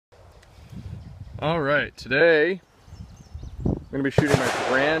Alright, today I'm going to be shooting my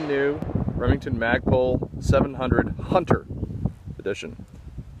brand new Remington Magpul 700 Hunter edition.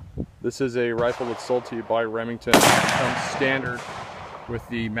 This is a rifle that's sold to you by Remington. It comes standard with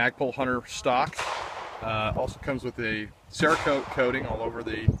the Magpul Hunter stock. Also comes with a Cerakote coating all over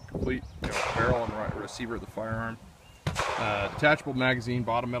the complete barrel and receiver of the firearm. Detachable magazine,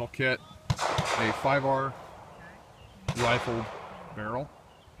 bottom metal kit, a 5R rifled barrel,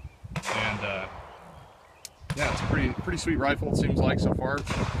 and yeah, it's a pretty sweet rifle, it seems like so far.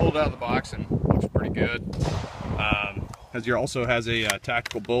 Pulled it out of the box and looks pretty good. Also has a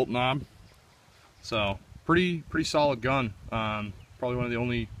tactical bolt knob, so pretty solid gun. Probably one of the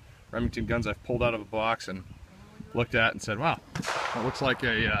only Remington guns I've pulled out of a box and looked at and said, wow, that looks like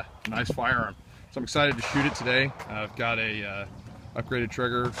a nice firearm. So I'm excited to shoot it today. I've got a upgraded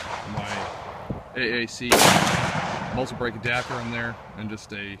trigger, my AAC muzzle brake adapter on there, and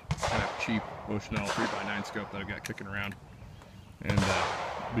just a kind of cheap Bushnell 3x9 scope that I've got kicking around. And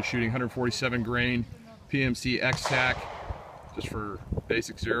I'll be shooting 147 grain PMC X-Tac just for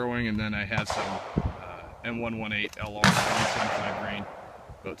basic zeroing, and then I have some M118 LR 175 grain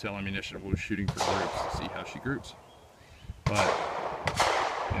boat tail ammunition. We'll be shooting for groups to see how she groups. But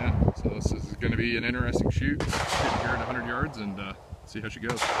yeah, so this is going to be an interesting shoot. Shooting here at 100 yards and see how she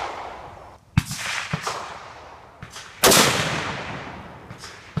goes.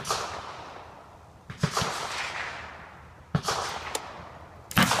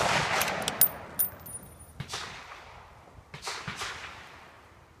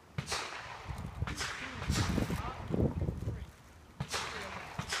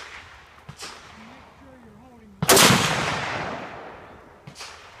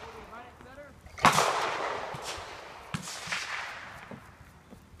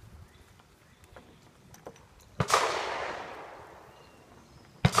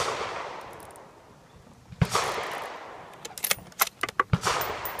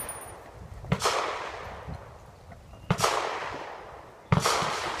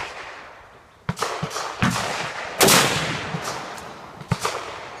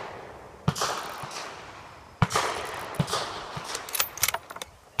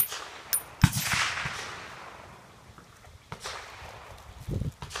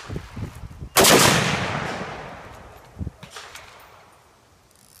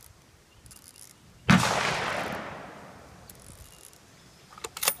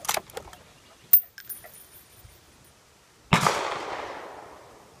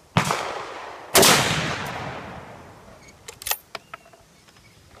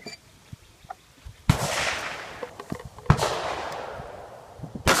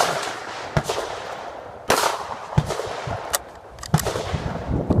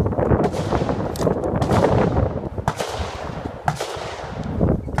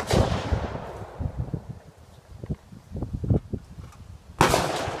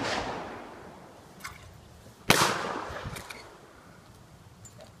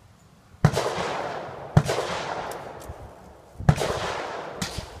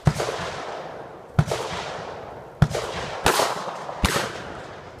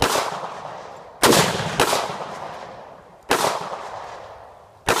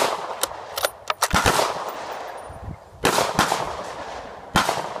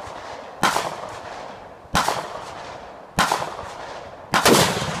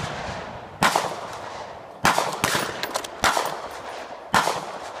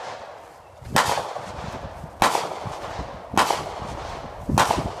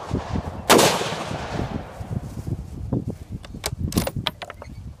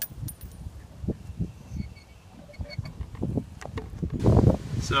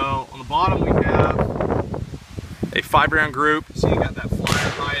 So on the bottom we have a 5-round group. So you got that flyer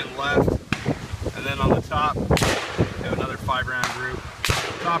high and left, and then on the top you have another 5-round group.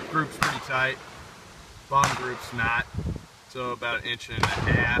 Top group's pretty tight, bottom group's not. So about 1.5 inches,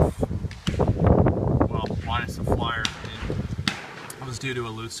 well, minus the flyer. It was due to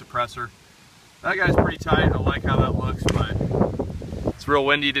a loose suppressor. That guy's pretty tight. I like how that looks, but it's real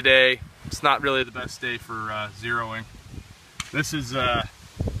windy today. It's not really the best day for zeroing. This is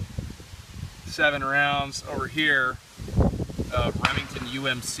 7 rounds over here of Remington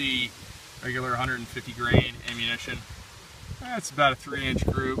UMC regular 150 grain ammunition. That's about a 3-inch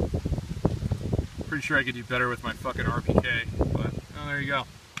group. Pretty sure I could do better with my fucking RPK, but oh, there you go.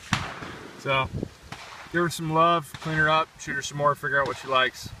 So give her some love, clean her up, shoot her some more, figure out what she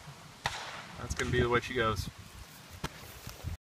likes. That's gonna be the way she goes.